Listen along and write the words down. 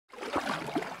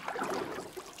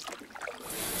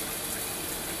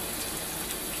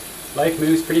Life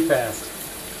moves pretty fast.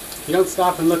 If you don't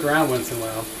stop and look around once in a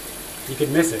while, you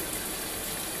could miss it.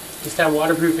 Just how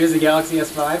waterproof is the Galaxy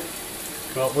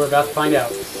S5? Well, we're about to find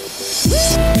out.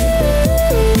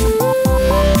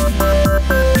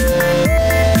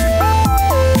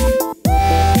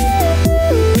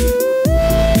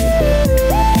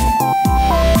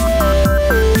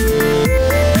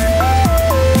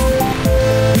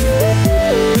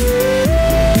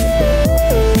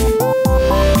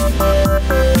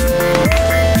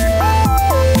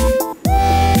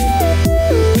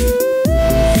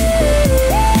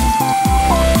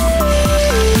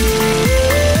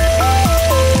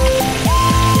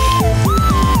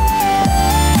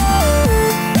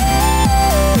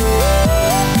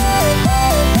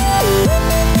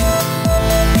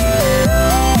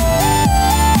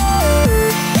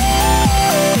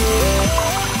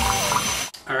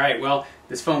 Well,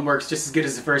 this phone works just as good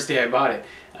as the first day I bought it.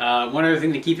 One other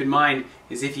thing to keep in mind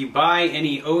is if you buy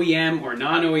any OEM or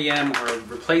non-OEM or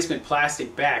replacement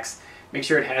plastic backs, make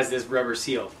sure it has this rubber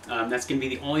seal. That's going to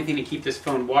be the only thing to keep this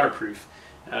phone waterproof,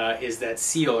 is that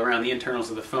seal around the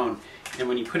internals of the phone. And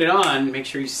when you put it on, make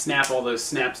sure you snap all those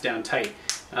snaps down tight.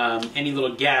 Any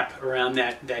little gap around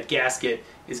that gasket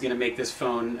is going to make this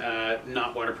phone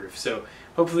not waterproof. So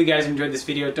hopefully you guys enjoyed this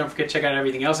video. Don't forget to check out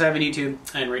everything else I have on YouTube,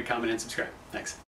 and rate, comment, and subscribe. Thanks.